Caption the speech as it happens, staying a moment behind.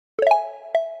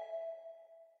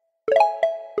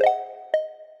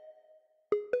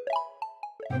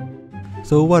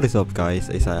So what is up guys,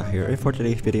 Isaah here, and for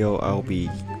today's video I'll be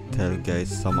telling you guys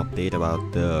some update about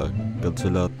the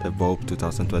Godzilla Evolve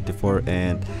 2024.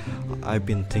 And I've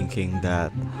been thinking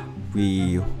that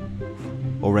we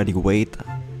already wait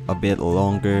a bit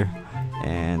longer,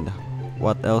 and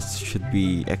what else should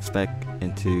we expect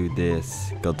into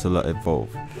this Godzilla Evolve.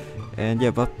 And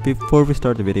yeah, but before we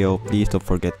start the video, please don't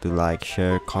forget to like,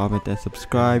 share, comment, and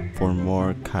subscribe for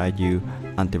more Kaiju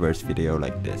Antiverse video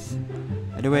like this.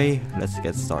 Anyway, let's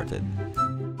get started.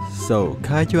 So,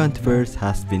 Kaiju Antiverse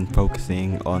has been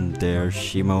focusing on their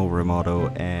Shimo Remoto,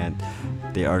 and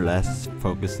they are less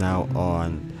focused now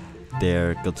on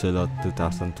their Godzilla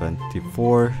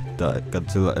 2024, the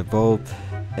Godzilla Evolve,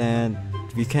 and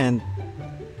we can't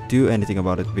do anything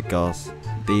about it because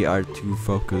they are too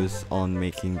focused on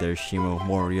making their Shimo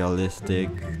more realistic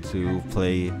to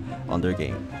play on their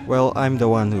game. Well, I'm the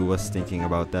one who was thinking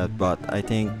about that, but I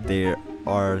think they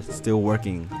are still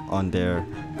working on their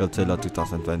Godzilla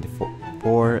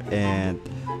 2024, and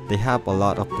they have a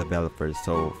lot of developers,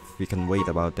 so we can wait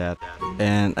about that.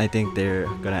 And I think they're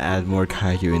gonna add more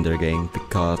Kaiju in their game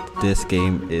because this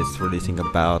game is releasing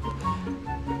about,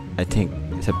 I think,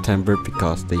 September,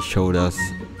 because they showed us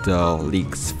the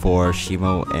leaks for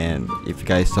Shimo. And if you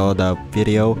guys saw the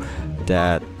video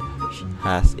that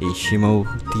has a Shimo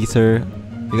teaser,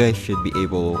 you guys should be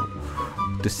able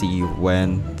to see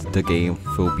when the game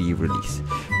will be released.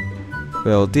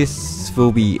 Well, this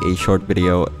will be a short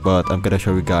video, but I'm gonna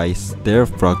show you guys their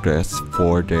progress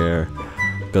for their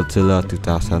Godzilla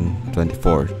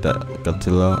 2024, the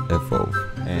Godzilla Evolve.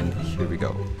 And here we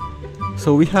go.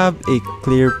 So we have a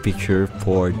clear picture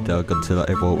for the Godzilla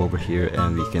Evolve over here,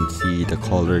 and we can see the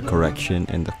color correction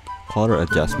and the color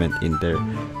adjustment in their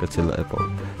Godzilla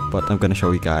Evolve. But I'm gonna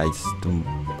show you guys the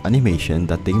animation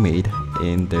that they made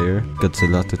in their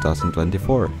Godzilla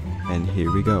 2024, and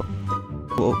here we go.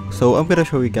 So I'm gonna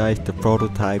show you guys the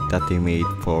prototype that they made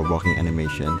for walking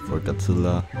animation for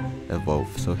Godzilla Evolve.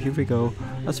 So here we go.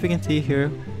 As we can see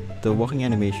here, the walking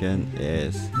animation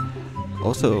is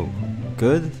also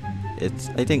good.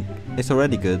 I think it's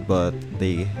already good, but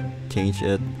they changed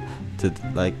it to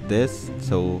like this.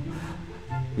 So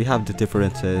we have the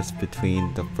differences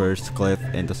between the first clip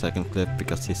and the second clip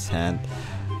because his hand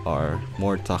are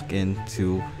more tucked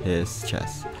into his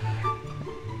chest,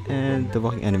 and the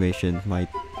walking animation might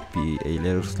be a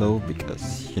little slow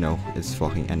because, you know, it's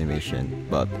walking animation.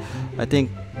 But I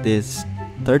think this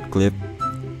third clip,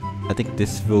 I think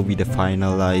this will be the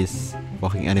finalized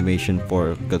walking animation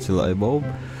for Godzilla Evolve.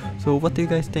 So what do you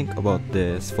guys think about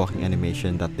this walking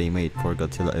animation that they made for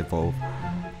Godzilla Evolve?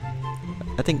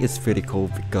 I think it's pretty cool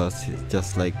because he's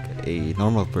just like a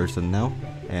normal person now,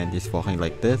 and he's walking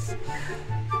like this.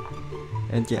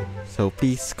 And yeah, so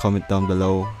please comment down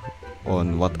below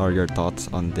on what are your thoughts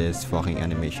on this walking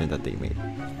animation that they made.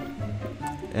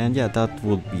 And yeah, that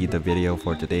would be the video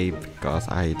for today because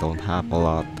I don't have a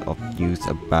lot of news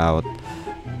about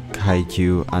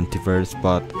Kaiju Antiverse,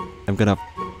 but I'm gonna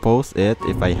post it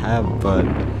if I have. But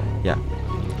yeah,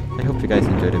 I hope you guys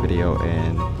enjoyed the video,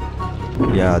 and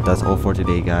yeah, that's all for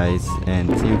today guys, and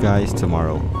see you guys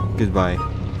tomorrow. Goodbye.